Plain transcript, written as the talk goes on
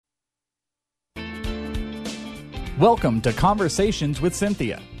Welcome to Conversations with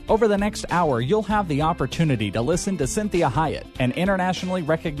Cynthia. Over the next hour, you'll have the opportunity to listen to Cynthia Hyatt, an internationally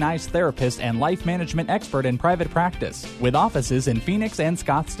recognized therapist and life management expert in private practice, with offices in Phoenix and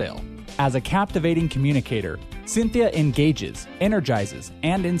Scottsdale. As a captivating communicator, Cynthia engages, energizes,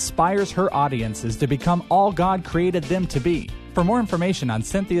 and inspires her audiences to become all God created them to be. For more information on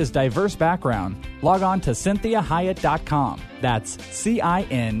Cynthia's diverse background, log on to CynthiaHiett.com. That's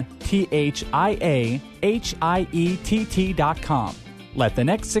CynthiaHiett.com. Let the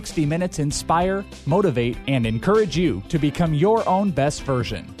next 60 minutes inspire, motivate, and encourage you to become your own best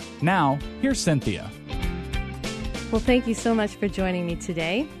version. Now, here's Cynthia. Well, thank you so much for joining me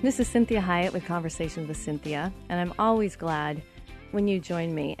today. This is Cynthia Hyatt with Conversations with Cynthia, and I'm always glad when you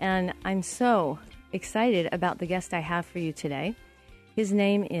join me. And I'm so excited about the guest I have for you today. His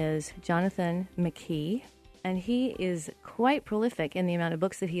name is Jonathan McKee, and he is quite prolific in the amount of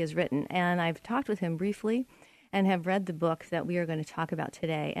books that he has written. And I've talked with him briefly and have read the book that we are going to talk about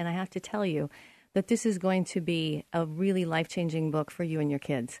today. And I have to tell you that this is going to be a really life-changing book for you and your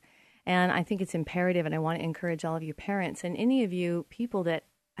kids. And I think it's imperative, and I want to encourage all of you parents and any of you people that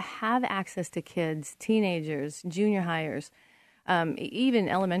have access to kids, teenagers, junior hires, even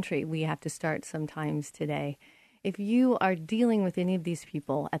elementary, we have to start sometimes today. If you are dealing with any of these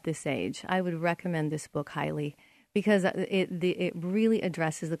people at this age, I would recommend this book highly because it really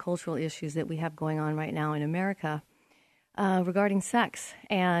addresses the cultural issues that we have going on right now in America regarding sex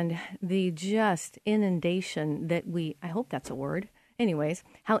and the just inundation that I hope that's a word, anyways,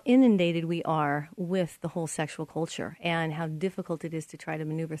 how inundated we are with the whole sexual culture and how difficult it is to try to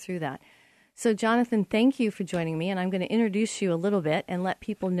maneuver through that. So, Jonathan, thank you for joining me, and I'm going to introduce you a little bit and let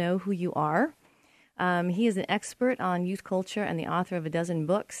people know who you are. He is an expert on youth culture and the author of a dozen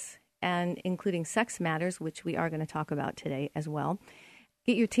books, and including Sex Matters, which we are going to talk about today as well.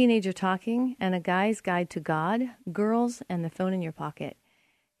 Get Your Teenager Talking, and A Guy's Guide to God, Girls, and the Phone in Your Pocket.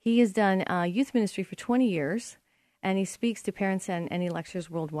 He has done youth ministry for 20 years, and he speaks to parents and he lectures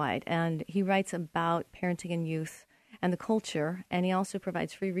worldwide. And he writes about parenting and youth and the culture, and he also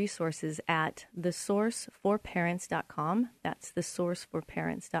provides free resources at thesourceforparents.com. That's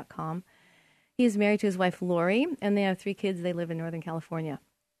thesourceforparents.com. He is married to his wife, Lori, and they have 3 kids. They live in Northern California.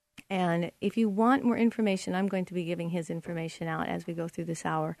 And if you want more information, I'm going to be giving his information out as we go through this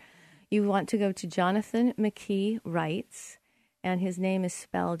hour. You want to go to Jonathan McKee Writes, and his name is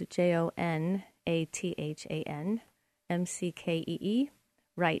spelled JonathanMckee,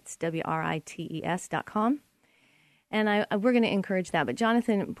 Writes, WRITES.com. And we're going to encourage that. But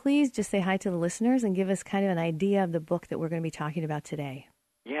Jonathan, please just say hi to the listeners and give us kind of an idea of the book that we're going to be talking about today.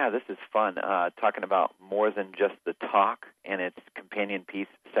 Yeah, this is fun, talking about More Than Just the Talk and its companion piece,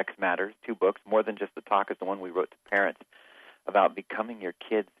 Sex Matters, 2 books. More Than Just the Talk is the one we wrote to parents about becoming your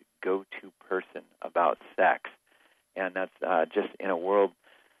kids' go-to person about sex. And that's just in a world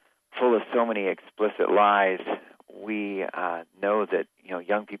full of so many explicit lies, we know that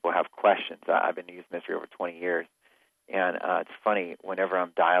young people have questions. I've been in youth ministry over 20 years. And it's funny, whenever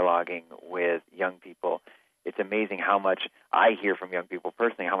I'm dialoguing with young people, it's amazing how much I hear from young people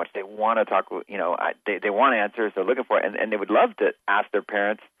personally, how much they want to talk, they want answers, they're looking for it, and they would love to ask their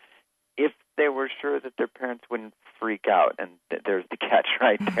parents if they were sure that their parents wouldn't freak out, and there's the catch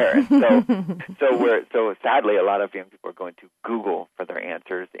right there. And so sadly, a lot of young people are going to Google for their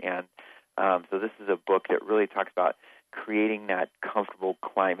answers, and so this is a book that really talks about creating that comfortable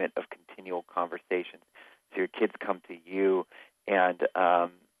climate of continual conversations. So your kids come to you, and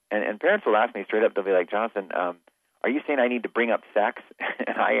parents will ask me straight up. They'll be like, Jonathan, are you saying I need to bring up sex?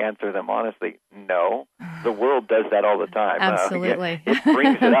 And I answer them honestly, no. The world does that all the time. Absolutely. It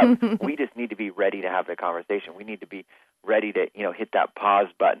brings it up. We just need to be ready to have the conversation. We need to be ready to hit that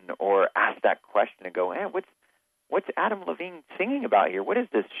pause button or ask that question and go, what's Adam Levine singing about here? What is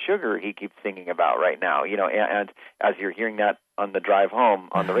this sugar he keeps singing about right now? And as you're hearing that on the drive home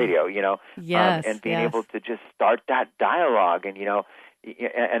on the radio, yes, and being able to just start that dialogue, and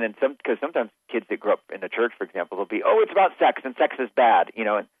and then because sometimes kids that grow up in the church, for example, they'll be, it's about sex and sex is bad,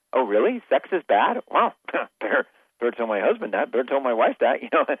 and oh really, sex is bad? Well, better tell my husband that, better tell my wife that,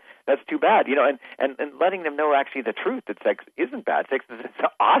 that's too bad, and letting them know actually the truth that sex isn't bad. Sex is an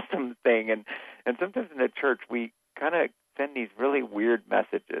awesome thing, and sometimes in the church we kind of send these really weird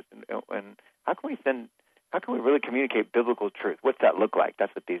messages, and how can we really communicate biblical truth? What's that look like?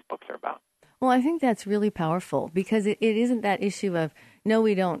 That's what these books are about. Well, I think that's really powerful because it isn't that issue of, no,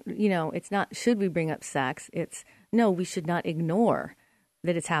 we don't, it's not, should we bring up sex? It's, no, we should not ignore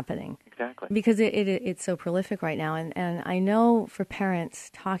that it's happening. Exactly. Because it's so prolific right now. And I know for parents,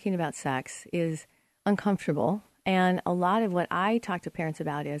 talking about sex is uncomfortable. And a lot of what I talk to parents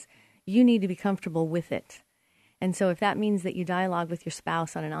about is you need to be comfortable with it. And so if that means that you dialogue with your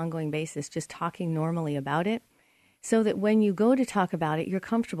spouse on an ongoing basis, just talking normally about it, so that when you go to talk about it, you're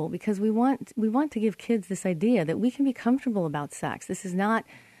comfortable, because we want to give kids this idea that we can be comfortable about sex. This is not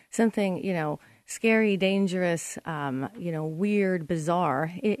something, scary, dangerous, weird,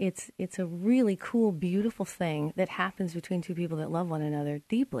 bizarre. It's a really cool, beautiful thing that happens between two people that love one another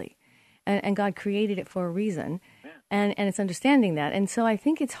deeply. And God created it for a reason. Yeah. And it's understanding that. And so I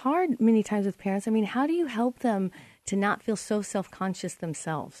think it's hard many times with parents. I mean, how do you help them to not feel so self-conscious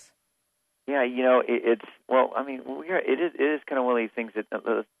themselves? Yeah, it is kind of one of these things that,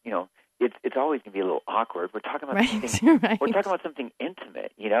 it's always going to be a little awkward. We're talking about something. Right. We're talking about something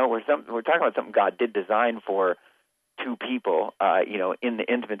intimate. We're talking about something God did design for two people. In the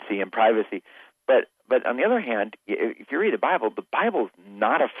intimacy and privacy. But on the other hand, if you read the Bible's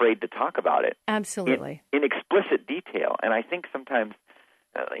not afraid to talk about it. Absolutely. In explicit detail. And I think sometimes,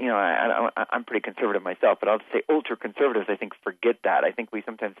 I'm pretty conservative myself, but I'll just say ultra conservatives, I think, forget that. I think we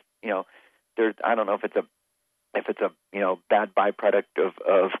sometimes, I don't know if it's a bad byproduct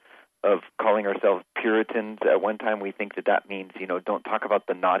of calling ourselves Puritans. At one time, we think that means don't talk about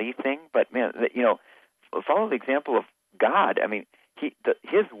the naughty thing. But man, follow the example of God. I mean,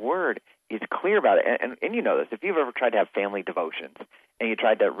 His Word is clear about it, and you know this. If you've ever tried to have family devotions and you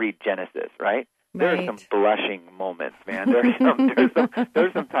tried to read Genesis, right? There are some blushing moments, man.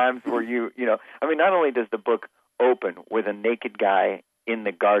 There's some times where not only does the book open with a naked guy in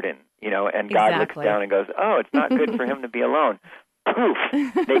the garden, and God looks down and goes, "Oh, it's not good for him to be alone." Poof,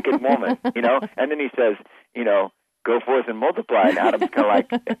 naked woman, and then he says, "Go forth and multiply." And Adam's kind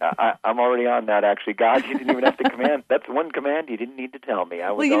of like, I'm already on that, actually. God, you didn't even have to command. That's one command you didn't need to tell me.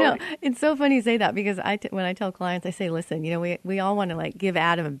 It's so funny you say that, because when I tell clients, I say, listen, we all want to give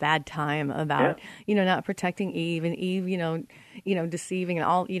Adam a bad time about, not protecting Eve, and Eve, deceiving and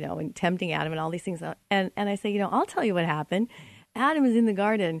all, and tempting Adam and all these things. And I say, I'll tell you what happened. Adam is in the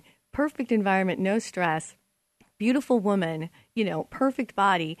garden, perfect environment, no stress, beautiful woman, perfect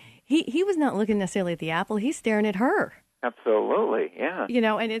body. He was not looking necessarily at the apple. He's staring at her. Absolutely, yeah.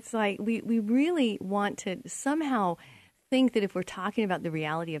 And it's like we really want to somehow think that if we're talking about the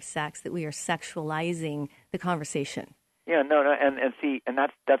reality of sex, that we are sexualizing the conversation. Yeah, no, and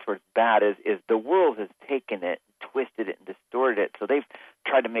that's where it's bad is the world has taken it, twisted it, and distorted it. So they've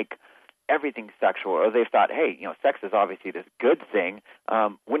tried to make everything sexual, or they've thought, hey, sex is obviously this good thing.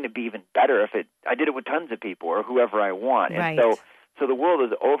 Wouldn't it be even better if I did it with tons of people or whoever I want? Right. And so the world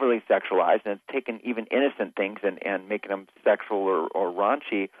is overly sexualized, and it's taken even innocent things and making them sexual or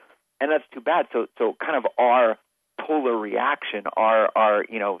raunchy, and that's too bad. So kind of our polar reaction, our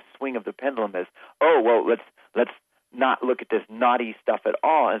swing of the pendulum is, oh, well, let's not look at this naughty stuff at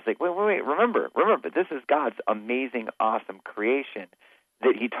all. And it's like, wait, remember, this is God's amazing, awesome creation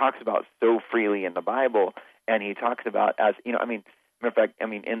that He talks about so freely in the Bible, and He talks about as, matter of fact,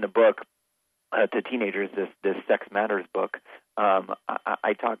 in the book to teenagers, this Sex Matters book,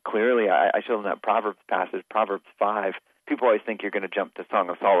 I talk clearly, I show them that Proverbs passage, Proverbs 5. People always think you're going to jump to Song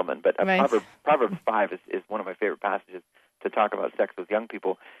of Solomon, but right. Proverbs 5 is one of my favorite passages to talk about sex with young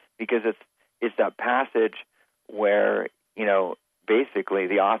people, because it's a passage where, basically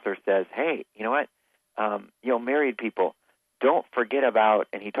the author says, hey, you know what, married people, don't forget about,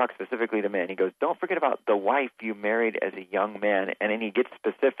 and he talks specifically to men, he goes, don't forget about the wife you married as a young man, and then he gets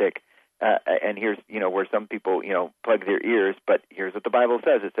specific, and here's, where some people, plug their ears, but here's what the Bible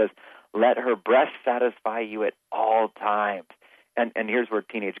says. It says, let her breast satisfy you at all times. And here's where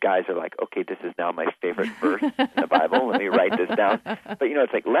teenage guys are like, okay, this is now my favorite verse in the Bible. Let me write this down. But,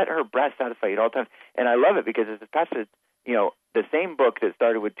 it's like, let her breast satisfy you at all times. And I love it because it's a passage, the same book that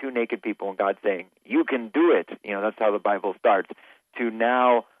started with two naked people and God saying, you can do it. That's how the Bible starts. To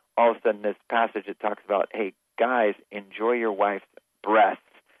now, all of a sudden, this passage that talks about, hey, guys, enjoy your wife's breasts.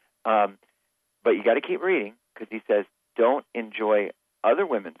 But you got to keep reading, because he says, don't enjoy other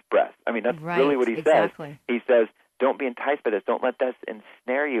women's breasts. That's right, really what he exactly. says. He says, don't be enticed by this. Don't let this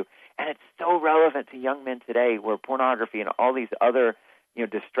ensnare you. And it's so relevant to young men today, where pornography and all these other,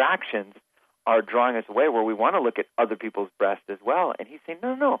 distractions are drawing us away, where we want to look at other people's breasts as well. And he's saying,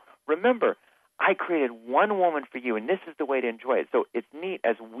 no. Remember, I created one woman for you, and this is the way to enjoy it. So it's neat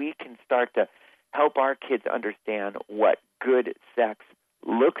as we can start to help our kids understand what good sex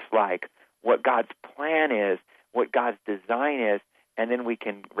looks like, what God's plan is, what God's design is, and then we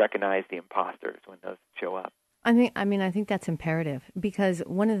can recognize the imposters when those show up. I think that's imperative, because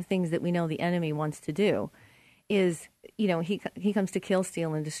one of the things that we know the enemy wants to do is, he comes to kill,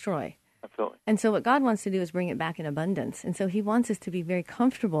 steal, and destroy. Absolutely. And so what God wants to do is bring it back in abundance. And so He wants us to be very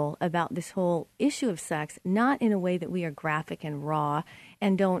comfortable about this whole issue of sex, not in a way that we are graphic and raw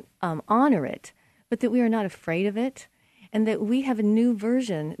and don't honor it, but that we are not afraid of it. And that we have a new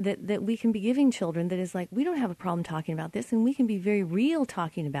version that we can be giving children that is like, we don't have a problem talking about this, and we can be very real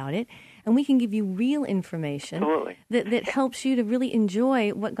talking about it, and we can give you real information that helps you to really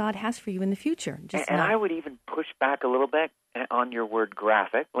enjoy what God has for you in the future. And I would even push back a little bit on your word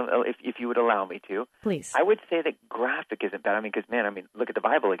graphic, if you would allow me to. Please. I would say that graphic isn't bad. I mean, because, look at the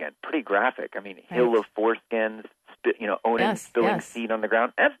Bible again. Pretty graphic. I mean, hill of foreskins, Onan spilling seed on the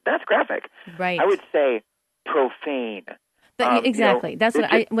ground. That's graphic. Right. I would say profane. But exactly. That's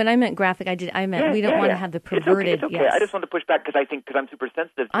what when I meant graphic, I meant we don't want to have the perverted. It's okay. Yes. I just wanted to push back because I'm super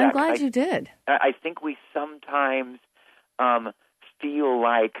sensitive to that. I'm glad you did. I think we sometimes feel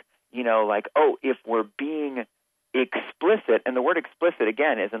like, if we're being explicit, and the word explicit,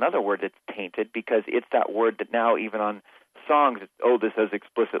 again, is another word that's tainted because it's that word that now even on songs, this has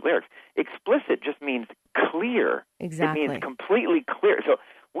explicit lyrics. Explicit just means clear. Exactly. It means completely clear. So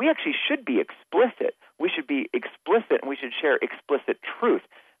we actually should be explicit. We should be explicit, and we should share explicit truth.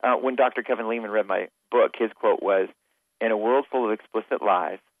 When Dr. Kevin Leman read my book, his quote was, "In a world full of explicit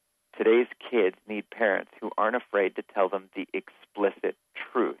lies, today's kids need parents who aren't afraid to tell them the explicit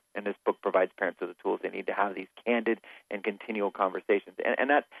truth." And this book provides parents with the tools they need to have these candid and continual conversations.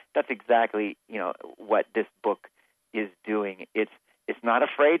 And that's exactly what this book is doing. It's not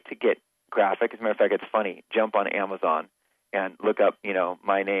afraid to get graphic. As a matter of fact, it's funny. Jump on Amazon and look up,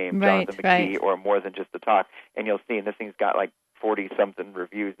 my name, Jonathan McKee, or More Than Just the Talk, and you'll see, and this thing's got like 40-something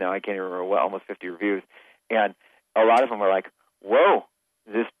reviews now. I can't even remember almost 50 reviews. And a lot of them are like, whoa,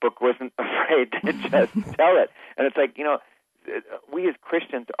 this book wasn't afraid to just tell it. And it's like, we as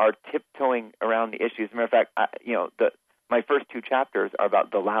Christians are tiptoeing around the issues. As a matter of fact, my first 2 chapters are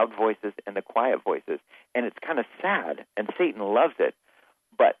about the loud voices and the quiet voices. And it's kind of sad, and Satan loves it.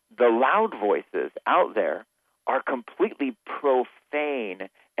 But the loud voices out there are completely profane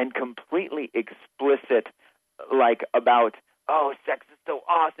and completely explicit, like about, sex is so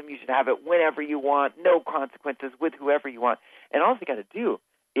awesome, you should have it whenever you want, no consequences, with whoever you want. And all you got to do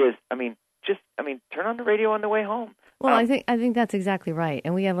is, turn on the radio on the way home. Well, I think that's exactly right.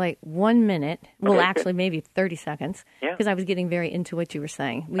 And we have like 1 minute, actually maybe 30 seconds, because I was getting very into what you were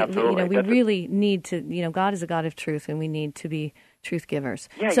saying. We really need to, God is a God of truth, and we need to be truth givers.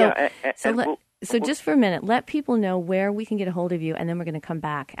 So just for a minute, let people know where we can get a hold of you, and then we're going to come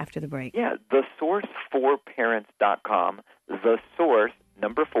back after the break. Yeah, thesource4parents.com, the source,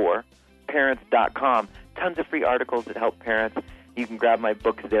 4, parents.com. Tons of free articles that help parents. You can grab my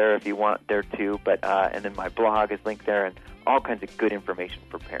books there if you want there too, but and then my blog is linked there, and all kinds of good information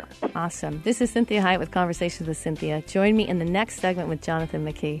for parents. Awesome. This is Cynthia Hiett with Conversations with Cynthia. Join me in the next segment with Jonathan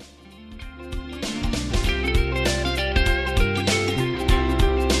McKee.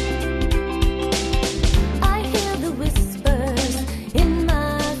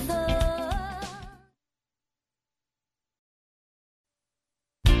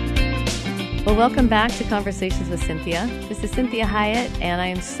 Well, welcome back to Conversations with Cynthia. This is Cynthia Hiett, and I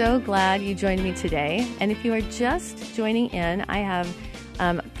am so glad you joined me today. And if you are just joining in, I have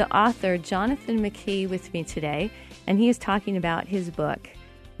the author, Jonathan McKee, with me today, and he is talking about his book,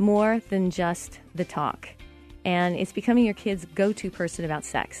 More Than Just the Talk. And it's becoming your kid's go-to person about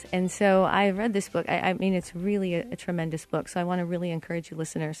sex. And so I've read this book. I mean, it's really a tremendous book. So I want to really encourage you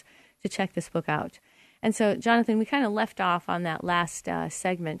listeners to check this book out. And so, Jonathan, we kind of left off on that last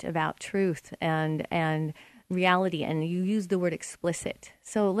segment about truth and reality, and you used the word explicit.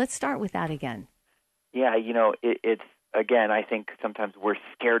 So let's start with that again. Yeah, it's, again, I think sometimes we're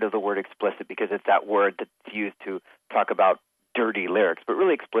scared of the word explicit because it's that word that's used to talk about dirty lyrics. But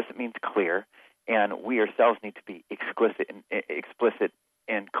really, explicit means clear, and we ourselves need to be explicit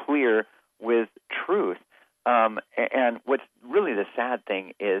and clear with truth. And what's really the sad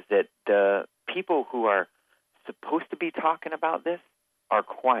thing is that the people who are supposed to be talking about this are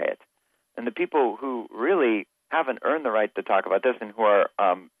quiet. And the people who really haven't earned the right to talk about this and who are,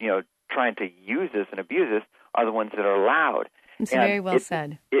 trying to use this and abuse this are the ones that are loud. It's very well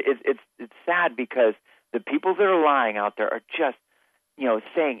said. It's sad because the people that are lying out there are just,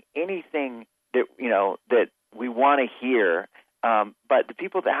 saying anything that, that we want to hear. But the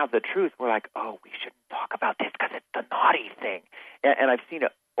people that have the truth, we're like, we shouldn't talk about this because it's the naughty thing. And I've seen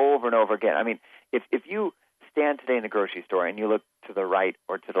it over and over again. I mean, if you stand today in the grocery store and you look to the right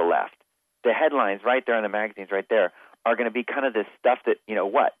or to the left, the headlines right there in the magazines right there are going to be kind of this stuff that,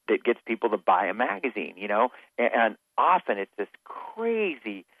 that gets people to buy a magazine, and often it's this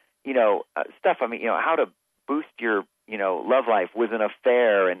crazy, stuff. I mean, how to boost your, love life with an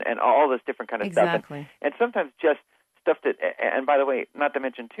affair and all this different kind of stuff. And sometimes just stuff that, and by the way, not to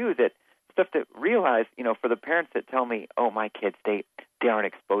mention too, that stuff that realize, for the parents that tell me, my kids, they they aren't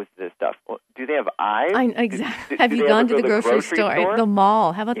exposed to this stuff. Well, do they have eyes? Exactly. Have you gone to the grocery store? The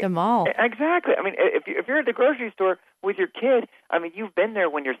mall. How about the mall? Exactly. I mean, if you're at the grocery store with your kid, I mean, you've been there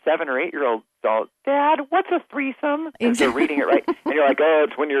when your 7 or 8 year old all, Dad, what's a threesome? And they're reading it right, and you're like, oh,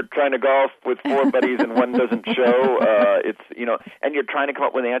 it's when you're trying to golf with 4 buddies and one doesn't show. It's and you're trying to come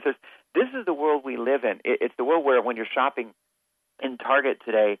up with answers. This is the world we live in. It's the world where when you're shopping in Target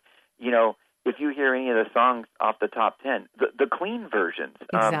today, if you hear any of the songs off the top 10, the clean versions,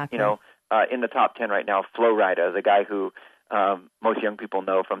 exactly. In the top 10 right now, Flo Rida, the guy who most young people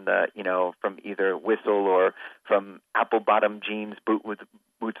know from from either Whistle or from Apple Bottom Jeans, Boots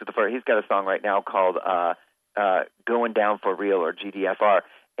with the Fur. He's got a song right now called Going Down for Real, or GDFR,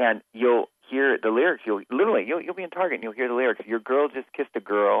 and you'll hear the lyrics. You'll be in Target and you'll hear the lyrics. Your girl just kissed a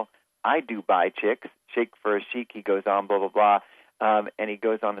girl. I do buy chicks. Shake for a chic. He goes on, blah blah blah. And he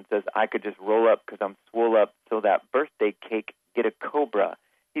goes on and says, I could just roll up because I'm swole up so that birthday cake get a cobra.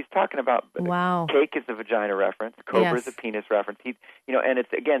 He's talking about cake is a vagina reference, cobra is a penis reference. And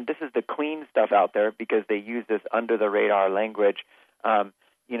it's, again, this is the clean stuff out there because they use this under the radar language.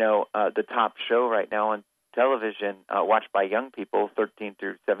 The top show right now on television, watched by young people, 13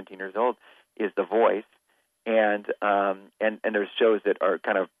 through 17 years old, is The Voice, and there's shows that are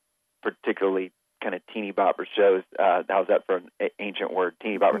kind of particularly kind of teeny bopper shows. How's that for an ancient word,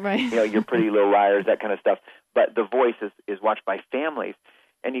 teeny bopper? Right. Your Pretty Little Liars, that kind of stuff. But The Voice is watched by families.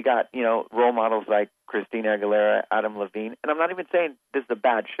 And you got, role models like Christina Aguilera, Adam Levine. And I'm not even saying this is a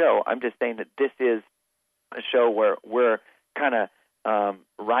bad show. I'm just saying that this is a show where we're kind of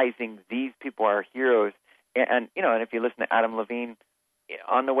rising. These people are heroes. And if you listen to Adam Levine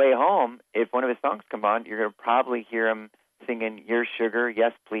on the way home, if one of his songs come on, you're going to probably hear him singing Your Sugar,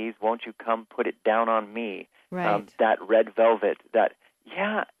 Yes Please, Won't You Come Put It Down on Me. Right. That Red Velvet, that's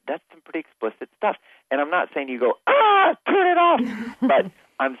some pretty explicit stuff. And I'm not saying you go, turn it off. But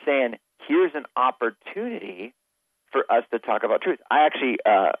I'm saying here's an opportunity for us to talk about truth. I actually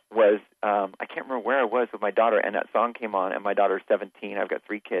was, I can't remember where I was with my daughter, and that song came on, and my daughter's 17. I've got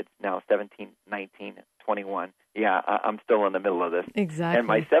 3 kids now, 17, 19, 21. Yeah, I'm still in the middle of this. Exactly. And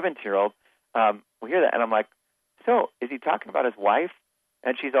my 17-year-old will hear that, and I'm like, so is he talking about his wife?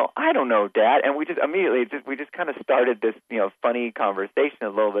 And she's all, I don't know, Dad. And we just immediately kind of started this, funny conversation a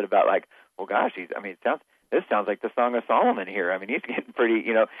little bit about like, well, gosh, this sounds like the Song of Solomon here. I mean, he's getting pretty,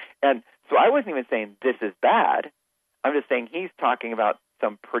 And so I wasn't even saying this is bad. I'm just saying he's talking about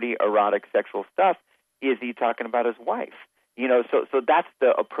some pretty erotic sexual stuff. Is he talking about his wife? So that's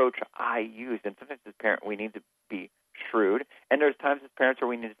the approach I use. And sometimes as a parent, we need to be shrewd. And there's times as parents where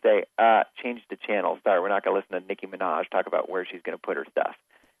we need to say, change the channel. Sorry, we're not going to listen to Nicki Minaj talk about where she's going to put her stuff.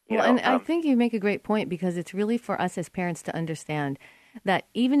 I think you make a great point, because it's really for us as parents to understand that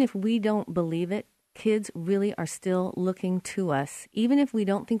even if we don't believe it, kids really are still looking to us. Even if we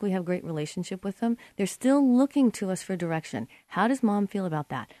don't think we have a great relationship with them, they're still looking to us for direction. How does Mom feel about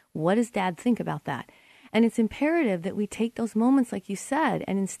that? What does Dad think about that? And it's imperative that we take those moments, like you said,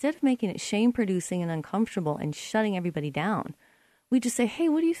 and instead of making it shame-producing and uncomfortable and shutting everybody down, we just say, hey,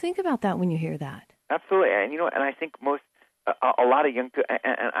 what do you think about that when you hear that? Absolutely. And, and I think a lot of young people,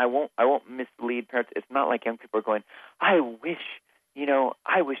 and I won't mislead parents, it's not like young people are going, I wish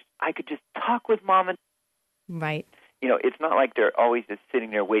I could just talk with Mom and... Right. It's not like they're always just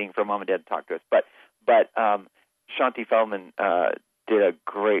sitting there waiting for Mom and Dad to talk to us. But Shaunti Feldhahn did a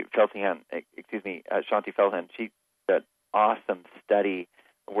great Shaunti Feldhahn. She did an awesome study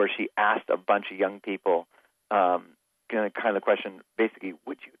where she asked a bunch of young people kind of the question, basically,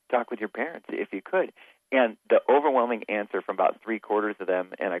 would you talk with your parents if you could? And the overwhelming answer from about 3/4 of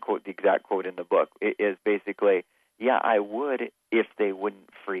them, and I quote the exact quote in the book, is basically, yeah, I would if they wouldn't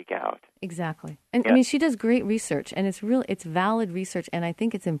freak out. Exactly. And I mean, she does great research, and it's valid research, and I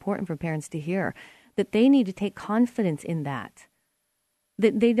think it's important for parents to hear that they need to take confidence in that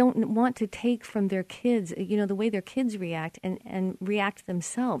they don't want to take from their kids, the way their kids react and react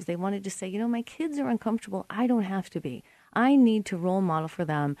themselves. They want to just say, my kids are uncomfortable. I don't have to be. I need to role model for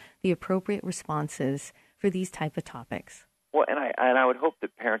them the appropriate responses for these type of topics. Well, and I would hope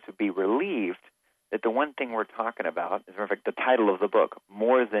that parents would be relieved that the one thing we're talking about is, in fact, the title of the book,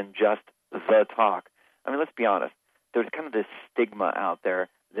 More Than Just the Talk. I mean, let's be honest. There's kind of this stigma out there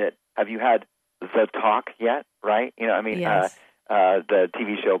that, have you had the talk yet, right? Yes. The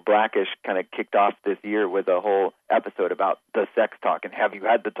TV show Blackish kind of kicked off this year with a whole episode about the sex talk and have you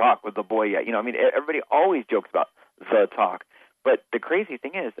had the talk with the boy yet? Everybody always jokes about the talk. But the crazy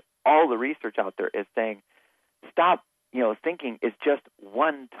thing is, all the research out there is saying, stop, thinking it's just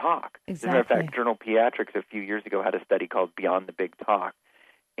one talk. Exactly. As a matter of fact, Journal Pediatrics a few years ago had a study called Beyond the Big Talk.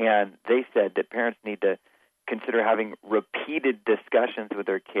 And they said that parents need to, consider having repeated discussions with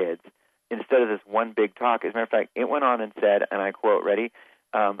their kids instead of this one big talk. As a matter of fact, it went on and said, and I quote, ready,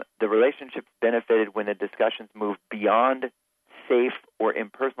 the relationships benefited when the discussions moved beyond safe or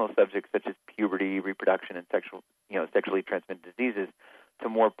impersonal subjects such as puberty, reproduction, and sexually transmitted diseases to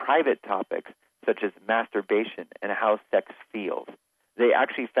more private topics such as masturbation and how sex feels. They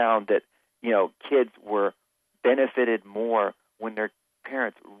actually found that, kids were benefited more when their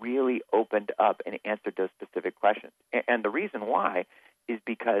parents really opened up and answered those specific questions. And the reason why is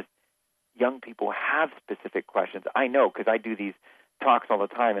because young people have specific questions. I know because I do these talks all the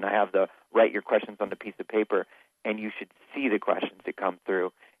time, and I have the write your questions on the piece of paper, and you should see the questions that come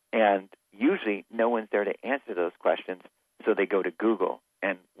through. And usually no one's there to answer those questions, so they go to Google.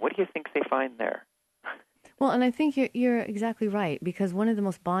 And what do you think they find there? Well, and I think you're exactly right, because one of the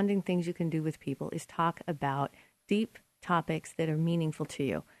most bonding things you can do with people is talk about deep topics that are meaningful to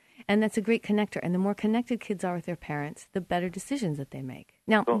you. And that's a great connector. And the more connected kids are with their parents, the better decisions that they make.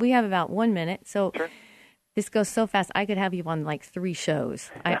 Now, we have about 1 minute, so sure. This goes so fast. I could have you on like 3 shows.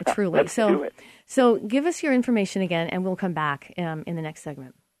 Truly. Let's do it. So give us your information again, and we'll come back in the next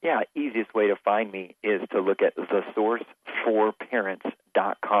segment. Yeah, easiest way to find me is to look at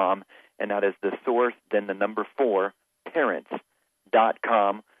thesource4parents.com, and that is the source, then the number 4,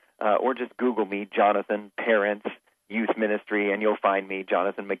 parents.com, or just Google me, Jonathan Parents Youth Ministry, and you'll find me,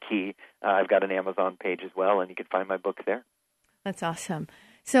 Jonathan McKee. I've got an Amazon page as well, and you can find my book there. That's awesome.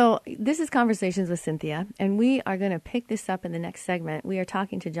 So this is Conversations with Cynthia, and we are going to pick this up in the next segment. We are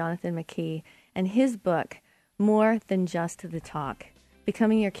talking to Jonathan McKee and his book, More Than Just the Talk,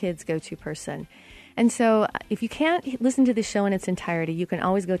 Becoming Your Kids' Go-To Person. And so if you can't listen to the show in its entirety, you can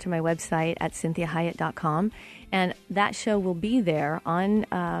always go to my website at CynthiaHyatt.com, and that show will be there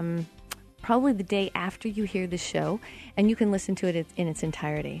on probably the day after you hear the show, and you can listen to it in its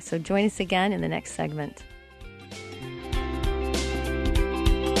entirety. So join us again in the next segment.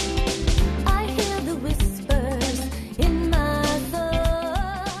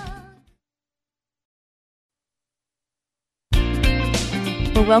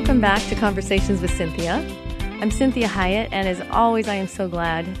 Well, welcome back to Conversations with Cynthia. I'm Cynthia Hyatt, and as always, I am so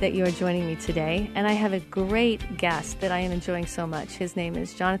glad that you are joining me today. And I have a great guest that I am enjoying so much. His name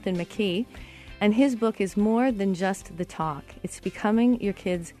is Jonathan McKee, and his book is More Than Just the Talk. It's Becoming Your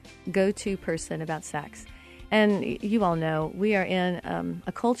Kids' Go-To Person About Sex. And you all know we are in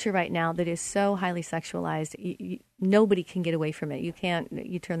a culture right now that is so highly sexualized. Nobody can get away from it.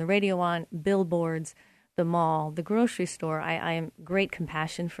 You turn the radio on, billboards, the mall, the grocery store. I am great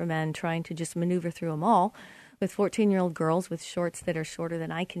compassion for men trying to just maneuver through a mall with 14-year-old girls with shorts that are shorter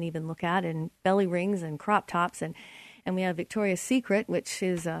than I can even look at, and belly rings and crop tops. And we have Victoria's Secret, which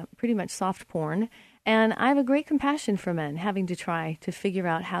is pretty much soft porn. And I have a great compassion for men having to try to figure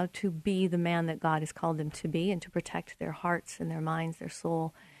out how to be the man that God has called them to be and to protect their hearts and their minds, their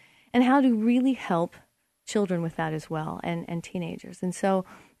soul, and how to really help children with that as well, and teenagers. And so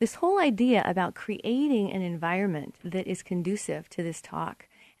this whole idea about creating an environment that is conducive to this talk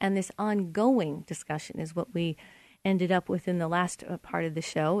and this ongoing discussion is what we ended up with in the last part of the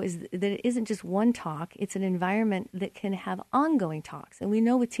show, is that it isn't just one talk, it's an environment that can have ongoing talks. And we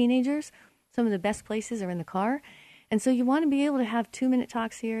know with teenagers, some of the best places are in the car. And so you want to be able to have 2-minute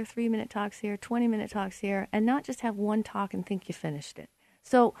talks here, 3-minute talks here, 20-minute talks here, and not just have one talk and think you finished it.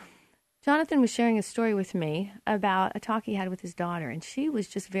 So Jonathan was sharing a story with me about a talk he had with his daughter, and she was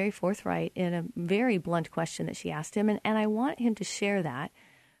just very forthright in a very blunt question that she asked him, and I want him to share that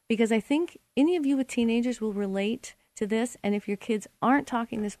because I think any of you with teenagers will relate to this, and if your kids aren't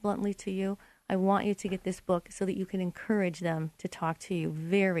talking this bluntly to you, I want you to get this book so that you can encourage them to talk to you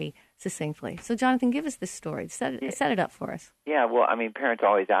very succinctly. So, Jonathan, give us this story. Set it up for us. Yeah, well, I mean, parents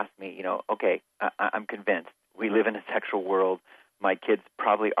always ask me, okay, I'm convinced we live in a sexual world. My kids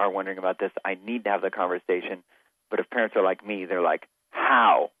probably are wondering about this. I need to have the conversation. But if parents are like me, they're like,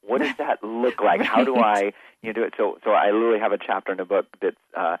 how? What does that look like? Right. How do I do it? So I literally have a chapter in the book that's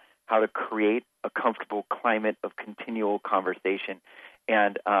how to create a comfortable climate of continual conversation.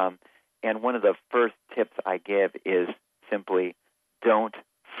 And one of the first tips I give is simply don't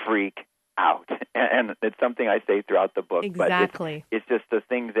freak out. And it's something I say throughout the book. Exactly. But it's just the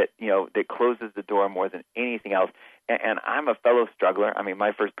thing that, that closes the door more than anything else. And I'm a fellow struggler. I mean,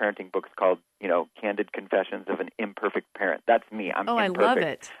 my first parenting book is called, Candid Confessions of an Imperfect Parent. That's me. I'm imperfect. I love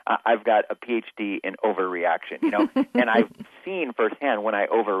it. I've got a PhD in overreaction, and I've seen firsthand when I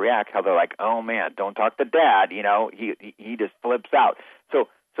overreact how they're like, oh, man, don't talk to Dad. He just flips out. So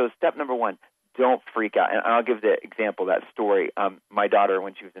step number 1, don't freak out. And I'll give the example, that story. My daughter,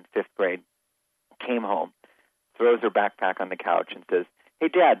 when she was in 5th grade, came home, throws her backpack on the couch and says, hey,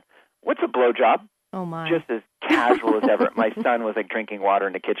 Dad, what's a blowjob? Oh, my. Just as casual as ever. My son was like drinking water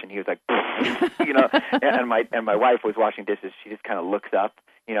in the kitchen. He was like, and my wife was washing dishes. She just kind of looks up,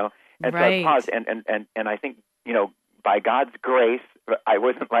 and right. so I paused, and I think, by God's grace, I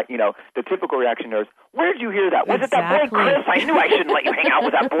wasn't like, the typical reaction there is, where did you hear that? Was it that boy Chris? I knew I shouldn't let you hang out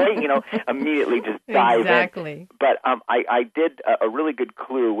with that boy, immediately just dive in. But I did a really good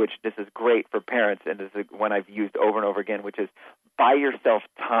clue, which this is great for parents, and this is one I've used over and over again, which is buy yourself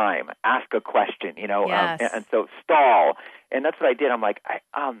time, ask a question, Yes. And so stall. And that's what I did. I'm like,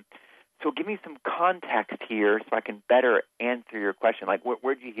 so give me some context here so I can better answer your question. Like,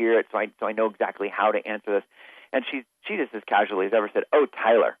 where'd you hear it? So I know exactly how to answer this. And she just as casually as ever said, "Oh,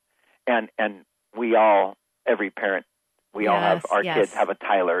 Tyler," and we all, every parent, we all have our kids have a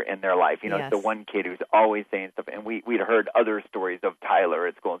Tyler in their life. It's the one kid who's always saying stuff, and we'd heard other stories of Tyler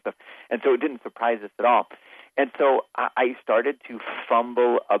at school and stuff, and so it didn't surprise us at all. And so I started to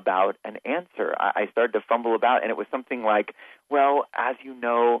fumble about an answer. I started to fumble about, and it was something like, well, as you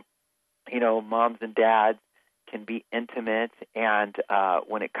know, moms and dads can be intimate, and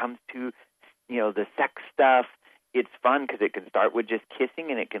when it comes to the sex stuff, it's fun because it can start with just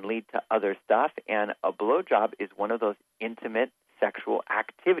kissing and it can lead to other stuff. And a blowjob is one of those intimate sexual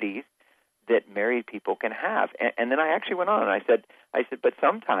activities that married people can have. And then I actually went on and I said, but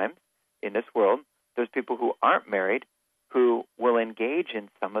sometimes in this world, there's people who aren't married who will engage in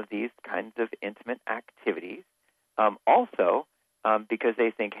some of these kinds of intimate activities. Also, because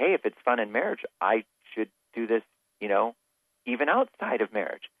they think, hey, if it's fun in marriage, I should do this, even outside of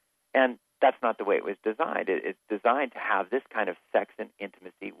marriage. And that's not the way it was designed. It's designed to have this kind of sex and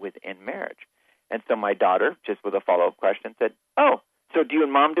intimacy within marriage. And so my daughter, just with a follow-up question, said, "Oh, so do you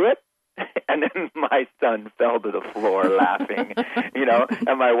and Mom do it?" And then my son fell to the floor laughing,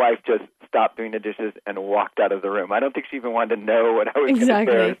 and my wife just stopped doing the dishes and walked out of the room. I don't think she even wanted to know what I was going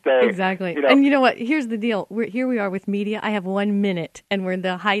to say. Exactly. And you know what? Here's the deal. Here we are with media. I have 1 minute, and we're in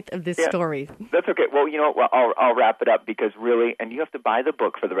the height of this story. That's okay. Well, I'll wrap it up because really, and you have to buy the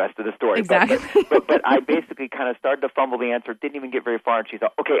book for the rest of the story. Exactly. But I basically kind of started to fumble the answer, didn't even get very far, and she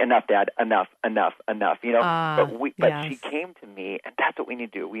thought, okay, enough, Dad, enough. But she came to me, and that's what we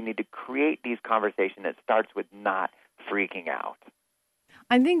need to do. We need to create these conversations that starts with not freaking out.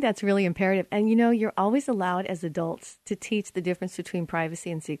 I think that's really imperative. And, you're always allowed as adults to teach the difference between privacy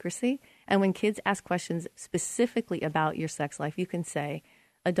and secrecy. And when kids ask questions specifically about your sex life, you can say,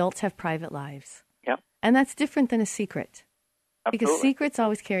 adults have private lives. Yep. And that's different than a secret. Absolutely. Because secrets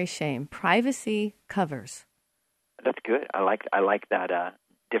always carry shame. Privacy covers. That's good. I like that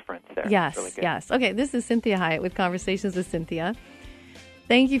difference there. Yes, really good. yes. Okay, this is Cynthia Hiett with Conversations with Cynthia.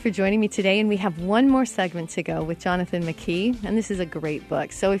 Thank you for joining me today, and we have one more segment to go with Jonathan McKee, and this is a great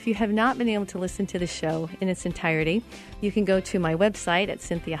book. So if you have not been able to listen to the show in its entirety, you can go to my website at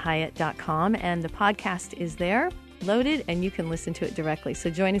CynthiaHiett.com, and the podcast is there, loaded, and you can listen to it directly. So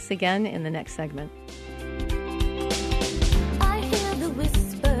join us again in the next segment. I hear the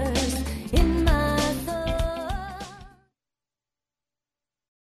whispers in my thoughts.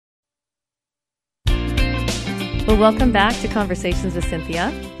 Well, welcome back to Conversations with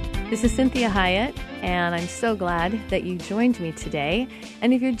Cynthia. This is Cynthia Hiett, and I'm so glad that you joined me today.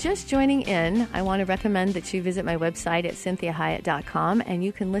 And if you're just joining in, I want to recommend that you visit my website at CynthiaHiett.com, and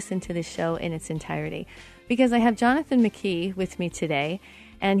you can listen to this show in its entirety. Because I have Jonathan McKee with me today,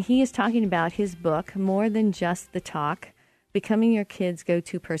 and he is talking about his book, More Than Just the Talk, Becoming Your Kids'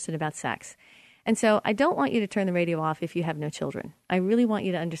 Go-To Person About Sex. And so I don't want you to turn the radio off if you have no children. I really want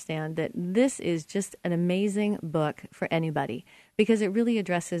you to understand that this is just an amazing book for anybody because it really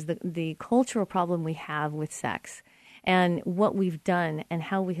addresses the cultural problem we have with sex and what we've done and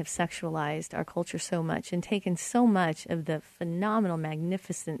how we have sexualized our culture so much and taken so much of the phenomenal,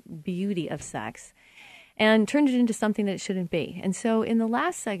 magnificent beauty of sex and turned it into something that it shouldn't be. And so in the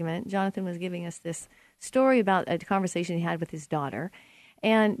last segment, Jonathan was giving us this story about a conversation he had with his daughter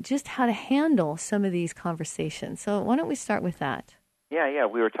and just how to handle some of these conversations. So why don't we start with that? Yeah.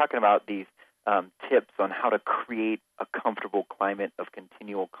 We were talking about these tips on how to create a comfortable climate of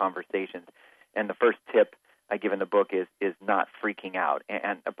continual conversations. And the first tip I give in the book is not freaking out.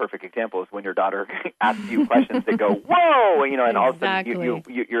 And a perfect example is when your daughter asks you questions that go, whoa, and all of a sudden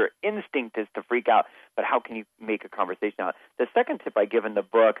your instinct is to freak out. But how can you make a conversation out? The second tip I give in the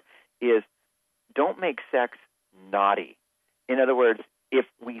book is don't make sex naughty. In other words, if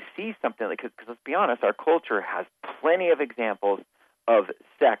we see something, because let's be honest, our culture has plenty of examples of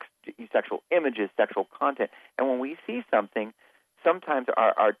sex, sexual images, sexual content. And when we see something, sometimes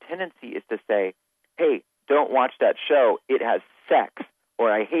our tendency is to say, hey, don't watch that show. It has sex,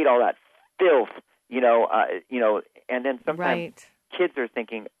 or I hate all that filth, and then sometimes kids are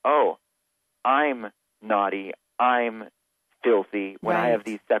thinking, oh, I'm naughty, I'm filthy. When I have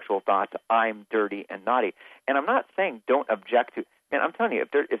these sexual thoughts, I'm dirty and naughty. And I'm not saying don't object to. Man, I'm telling you,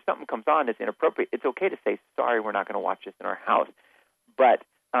 if something comes on that's inappropriate, it's okay to say, sorry, we're not going to watch this in our house. But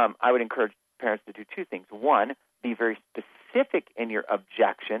I would encourage parents to do two things. One, be very specific in your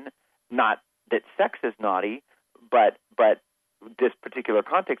objection, not that sex is naughty, but this particular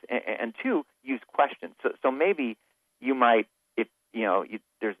context. And two, use questions. So maybe you might, if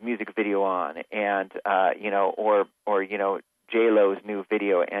there's music video on, and or J-Lo's new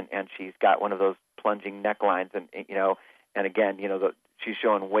video, and she's got one of those plunging necklines, and again, she's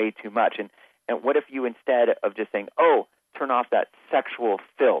showing way too much. And what if you, instead of just saying, oh, turn off that sexual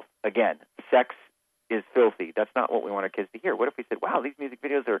filth, again, sex is filthy, that's not what we want our kids to hear. What if we said, wow, these music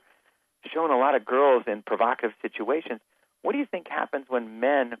videos are showing a lot of girls in provocative situations. What do you think happens when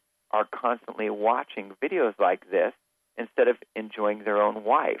men are constantly watching videos like this instead of enjoying their own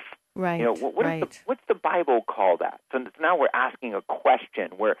wife? Right. What's the Bible call that? So now we're asking a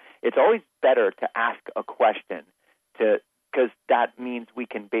question, where it's always better to ask a question, because that means we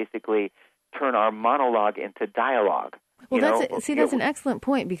can basically turn our monologue into dialogue. Well, that's an excellent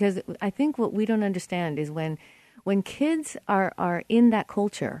point, because I think what we don't understand is when kids are in that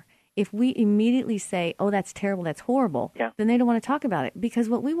culture, if we immediately say, oh, that's terrible, that's horrible, then they don't want to talk about it. Because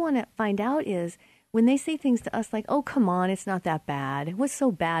what we want to find out is, when they say things to us like, oh, come on, it's not that bad, what's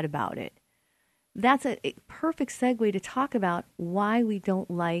so bad about it? That's a perfect segue to talk about why we don't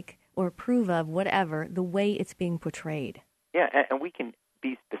like or approve of whatever, the way it's being portrayed. Yeah, and we can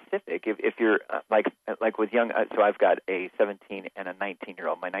be specific. If you're like with young, so I've got a 17 and a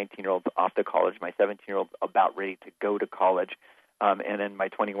 19-year-old. My 19-year-old's off to college. My 17-year-old's about ready to go to college. And then my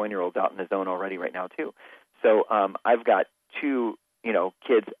 21-year-old's out in the zone already right now, too. So I've got two,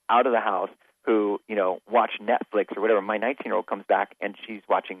 kids out of the house who, watch Netflix or whatever. My 19-year-old comes back and she's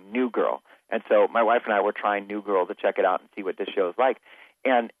watching New Girl. And so my wife and I were trying New Girl to check it out and see what this show is like.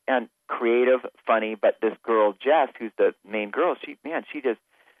 And creative, funny, but this girl, Jess, who's the main girl, she just,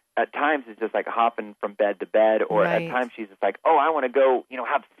 at times is just like hopping from bed to bed, or at times she's just like, oh, I want to go,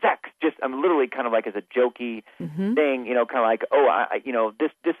 have sex. Just, I'm literally kind of like as a jokey thing, kind of like, oh,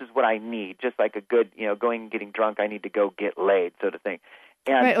 this is what I need. Just like a good, going and getting drunk, I need to go get laid, sort of thing.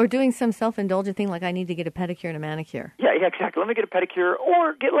 And, or doing some self-indulgent thing like I need to get a pedicure and a manicure. Yeah, exactly. Let me get a pedicure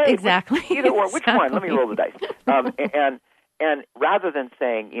or get laid. Exactly. Either or. Which one? Let me roll the dice. And rather than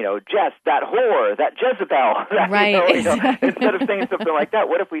saying, Jess, that whore, that Jezebel, right, exactly. Instead of saying something like that,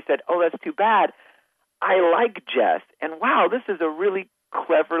 what if we said, oh, that's too bad. I like Jess, and wow, this is a really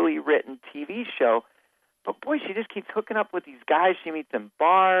cleverly written TV show, but boy, she just keeps hooking up with these guys she meets in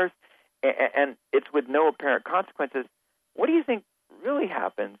bars, and it's with no apparent consequences. What do you think really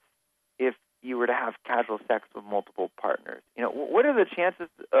happens if you were to have casual sex with multiple partners? What are the chances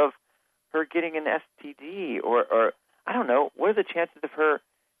of her getting an STD, or I don't know, what are the chances of her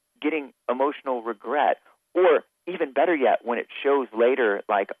getting emotional regret? Or even better yet, when it shows later,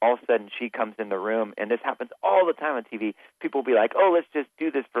 like all of a sudden she comes in the room, and this happens all the time on TV, people will be like, oh, let's just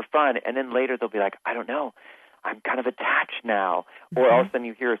do this for fun. And then later they'll be like, I don't know, I'm kind of attached now. Or all of a sudden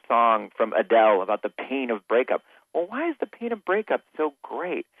you hear a song from Adele about the pain of breakup. Well, why is the pain of breakup so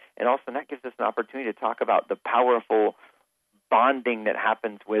great? And also that gives us an opportunity to talk about the powerful bonding that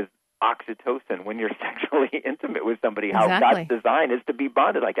happens with oxytocin when you're sexually intimate with somebody, how God's design is to be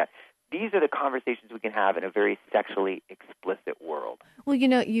bonded like that. These are the conversations we can have in a very sexually explicit world. Well,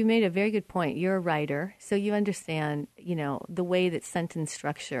 you made a very good point. You're a writer, so you understand, the way that sentence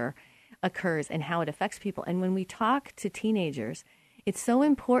structure occurs and how it affects people. And when we talk to teenagers, it's so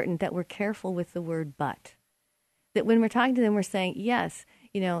important that we're careful with the word but. That when we're talking to them, we're saying, yes,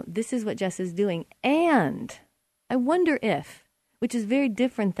 this is what Jess is doing, and I wonder if, which is very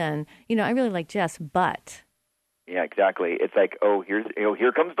different than, I really like Jess, but. Yeah, exactly. It's like,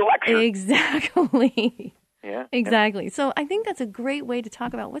 here comes the lecture. Exactly. Yeah. Exactly. So I think that's a great way to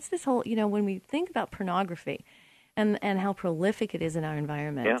talk about what's this whole, when we think about pornography and how prolific it is in our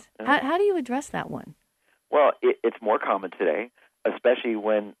environment. Yeah. How do you address that one? Well, it's more common today, especially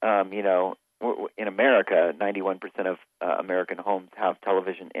when, in America, 91% of American homes have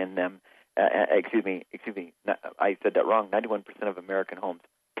television in them. Excuse me. I said that wrong. 91% of American homes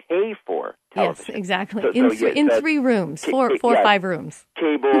pay for television. Yes, exactly. So in 3 rooms, four or 5 rooms.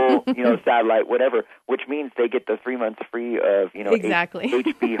 Cable, satellite, whatever, which means they get the 3 months free of, exactly.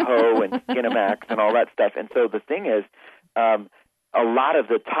 HBO and Skinamax and all that stuff. And so the thing is, a lot of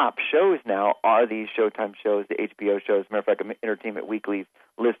the top shows now are these Showtime shows, the HBO shows. Matter of fact, Entertainment Weekly's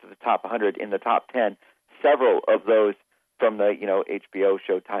list of the top 100 in the top 10, several of those from the, HBO,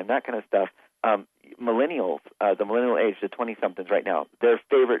 Showtime, that kind of stuff, millennials, the millennial age, the 20-somethings right now, their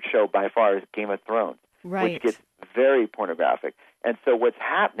favorite show by far is Game of Thrones, Right. which gets very pornographic. And so what's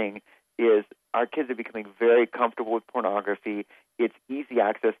happening is our kids are becoming very comfortable with pornography. It's easy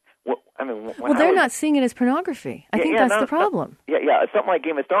access. Well, they're not seeing it as pornography. I think that's the problem. Yeah. Something like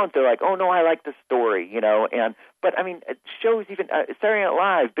Game of Thrones, they're like, oh, no, I like the story, But, shows even Saturday Night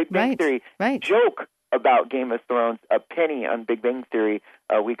Live, Big Bang Theory, joke about Game of Thrones. Penny on Big Bang Theory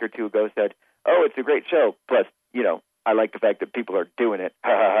a week or two ago said, oh, it's a great show. Plus, I like the fact that people are doing it.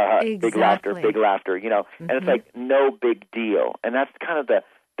 Exactly. Big laughter, And it's like no big deal. And that's kind of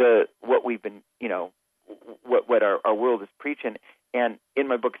the what we've been, what our world is preaching. And in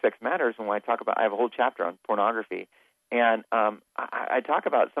my book, Sex Matters, when I talk about, I have a whole chapter on pornography. And I talk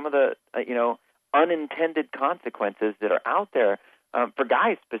about some of the, unintended consequences that are out there for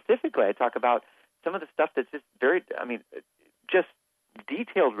guys specifically. I talk about some of the stuff that's just just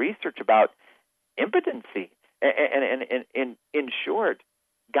detailed research about impotency. And in short,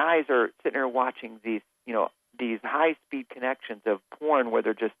 guys are sitting there watching these high-speed connections of porn where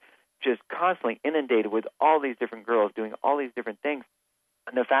they're just constantly inundated with all these different girls doing all these different things.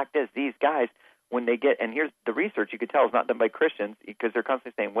 And the fact is, these guys, when they get, and here's the research you could tell is not done by Christians, because they're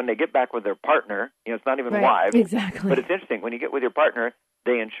constantly saying when they get back with their partner, it's not even wives. Exactly. But it's interesting, when you get with your partner,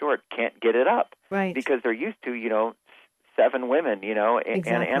 they, in short, can't get it up. Right. Because they're used to, 7 women, and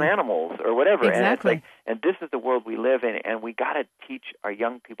animals or whatever. Exactly. And this is the world we live in, and we got to teach our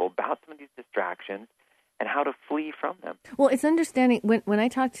young people about some of these distractions and how to flee from them. Well, it's understanding, when I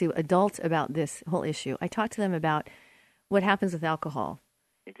talk to adults about this whole issue, I talk to them about what happens with alcohol.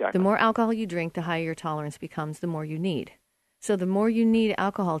 Exactly. The more alcohol you drink, the higher your tolerance becomes, the more you need. So the more you need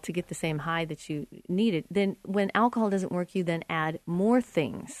alcohol to get the same high that you needed, then when alcohol doesn't work, you then add more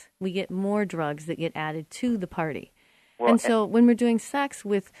things. We get more drugs that get added to the party. Well, and so when we're doing sex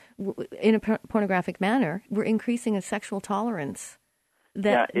in a pornographic manner, we're increasing a sexual tolerance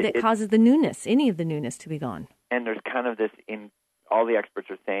that causes the newness, any of the newness, to be gone. And there's kind of this, all the experts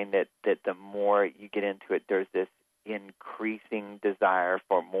are saying that the more you get into it, there's this increasing desire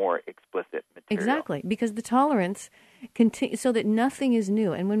for more explicit material. Exactly, because the tolerance continues so that nothing is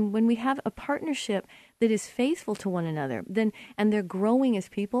new. And when we have a partnership that is faithful to one another, and they're growing as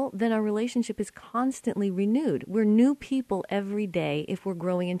people, then our relationship is constantly renewed. We're new people every day if we're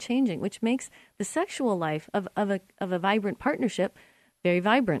growing and changing, which makes the sexual life of a vibrant partnership very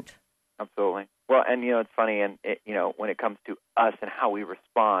vibrant. Absolutely. Well, and it's funny, and when it comes to us and how we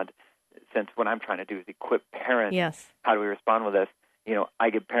respond, since what I'm trying to do is equip parents, how do we respond with this? I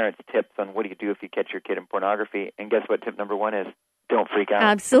give parents tips on what do you do if you catch your kid in pornography, and guess what tip number 1 is? Don't freak out.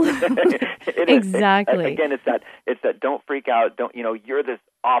 Absolutely. Exactly. Again, it's that don't freak out. Don't, you're this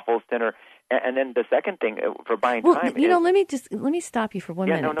awful sinner. And then the second thing for buying time is... let me stop you for 1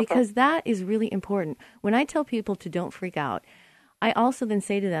 minute, because that is really important. When I tell people to don't freak out, I also then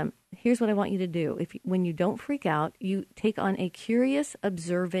say to them, here's what I want you to do. When you don't freak out, you take on a curious,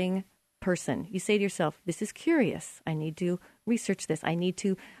 observing person. You say to yourself, this is curious. I need to research this. I need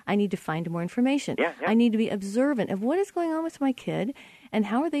to find more information. I need to be observant of what is going on with my kid and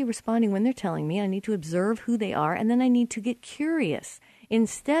how are they responding when they're telling me. I need to observe who they are, and then I need to get curious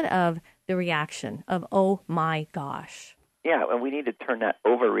instead of the reaction of, oh my gosh. Yeah, and we need to turn that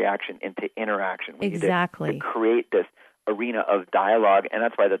overreaction into interaction. We need to create this arena of dialogue, and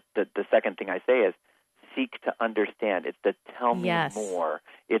that's why the second thing I say is seek to understand. It's the tell me more.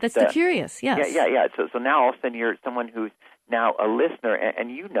 That's the curious, yes. Yeah. So now all of a sudden you're someone who's now a listener,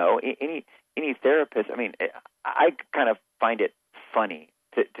 and any therapist, I kind of find it funny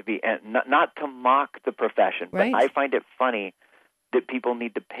to be, and not to mock the profession, but I find it funny that people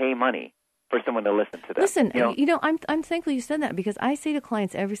need to pay money for someone to listen to them. Listen, I'm thankful you said that, because I say to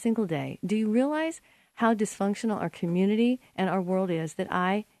clients every single day, do you realize how dysfunctional our community and our world is that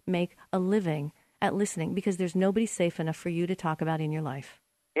I make a living at listening, because there's nobody safe enough for you to talk about in your life.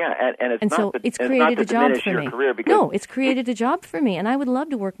 Yeah, and it's created a job for me. No, it's created a job for me, and I would love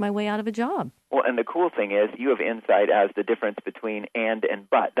to work my way out of a job. Well, and the cool thing is you have insight as the difference between and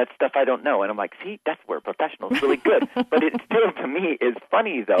but. That's stuff I don't know, and I'm like, see, that's where professionals really good. But it still, to me, is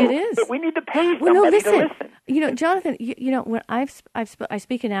funny, though. It is. But we need to pay somebody to listen. Jonathan, when I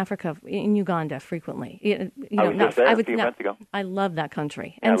speak in Africa, in Uganda frequently. I was there a few months ago. I love that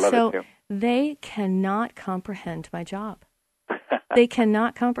country. Yeah, and I love so it too. They cannot comprehend my job. They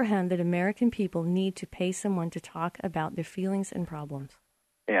cannot comprehend that American people need to pay someone to talk about their feelings and problems.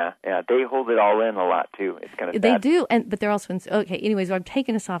 Yeah. They hold it all in a lot, too. It's kind of sad. They do, but they're also... Okay, anyways, I'm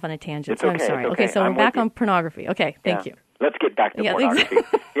taking us off on a tangent, so I'm sorry. Okay, so we're back on pornography. Okay, thank you. Let's get back to pornography.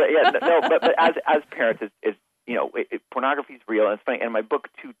 No, but as parents, pornography is real, and it's funny. In my book,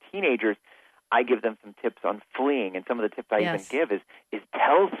 Two Teenagers, I give them some tips on fleeing, and some of the tips I Yes. even give is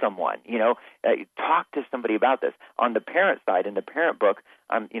tell someone, talk to somebody about this. On the parent side, in the parent book,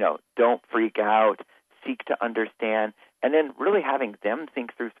 don't freak out, seek to understand, and then really having them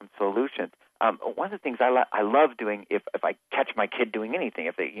think through some solutions. One of the things I love doing if I catch my kid doing anything,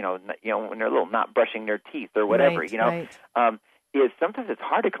 if they, when they're little, not brushing their teeth or whatever, Right. Is sometimes it's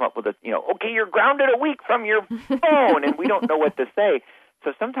hard to come up with okay, you're grounded a week from your phone, and we don't know what to say.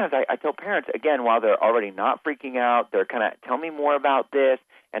 So sometimes I tell parents, again, while they're already not freaking out, they're kind of, tell me more about this.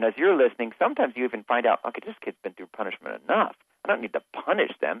 And as you're listening, sometimes you even find out, okay, this kid's been through punishment enough. I don't need to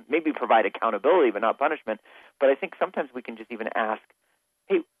punish them. Maybe provide accountability, but not punishment. But I think sometimes we can just even ask,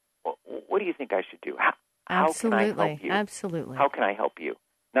 hey, what do you think I should do? How can I help you? Absolutely. How can I help you?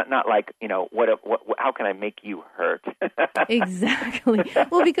 Not like, how can I make you hurt? Exactly.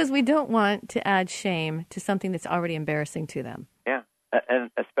 Well, because we don't want to add shame to something that's already embarrassing to them. Yeah, and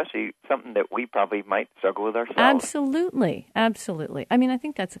especially something that we probably might struggle with ourselves. Absolutely. I mean, I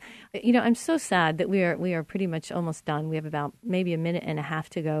think that's, I'm so sad that we are pretty much almost done. We have about maybe a minute and a half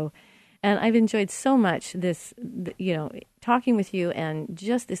to go. And I've enjoyed so much this, talking with you, and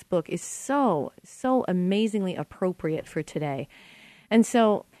just this book is so amazingly appropriate for today. And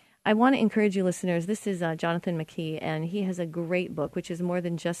so I want to encourage you listeners, this is Jonathan McKee, and he has a great book, which is more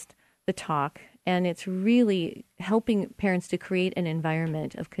than just the talk, and it's really helping parents to create an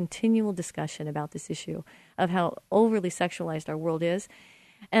environment of continual discussion about this issue of how overly sexualized our world is,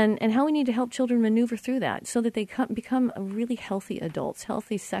 and how we need to help children maneuver through that so that they become really healthy adults,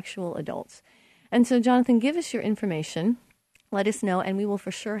 healthy sexual adults. And so, Jonathan, give us your information. Let us know, and we will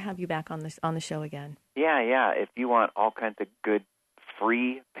for sure have you back on the show again. Yeah. If you want all kinds of good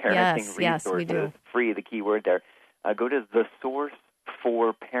free parenting resources, yes, we do. Free, the key word there, go to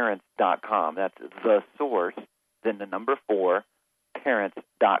thesource4parents.com. That's the source, then the number 4,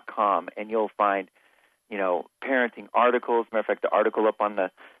 parents.com, and you'll find, parenting articles. Matter of fact, the article up on the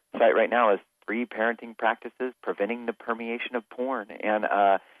site right now is 3 parenting practices preventing the permeation of porn, and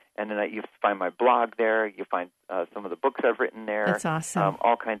then you find my blog there. You find some of the books I've written there. That's awesome.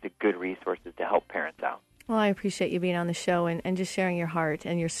 All kinds of good resources to help parents out. Well, I appreciate you being on the show and just sharing your heart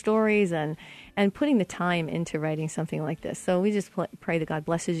and your stories and putting the time into writing something like this. So we just pray that God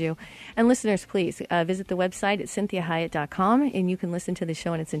blesses you. And listeners, please visit the website at CynthiaHyatt.com, and you can listen to the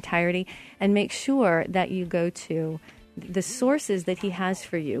show in its entirety. And make sure that you go to the sources that he has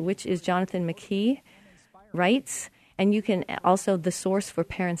for you, which is Jonathan McKee Writes, and you can also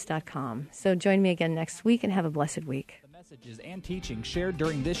thesource4parents.com. So join me again next week, and have a blessed week. Messages and teachings shared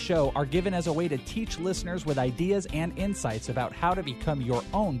during this show are given as a way to teach listeners with ideas and insights about how to become your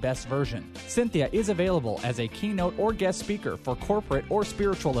own best version. Cynthia is available as a keynote or guest speaker for corporate or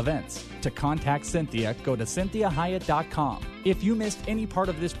spiritual events. To contact Cynthia, go to CynthiaHyatt.com. If you missed any part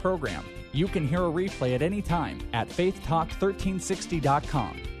of this program, you can hear a replay at any time at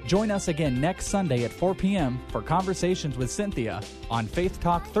FaithTalk1360.com. Join us again next Sunday at 4 p.m. for Conversations with Cynthia on Faith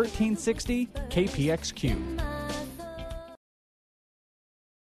Talk 1360 KPXQ.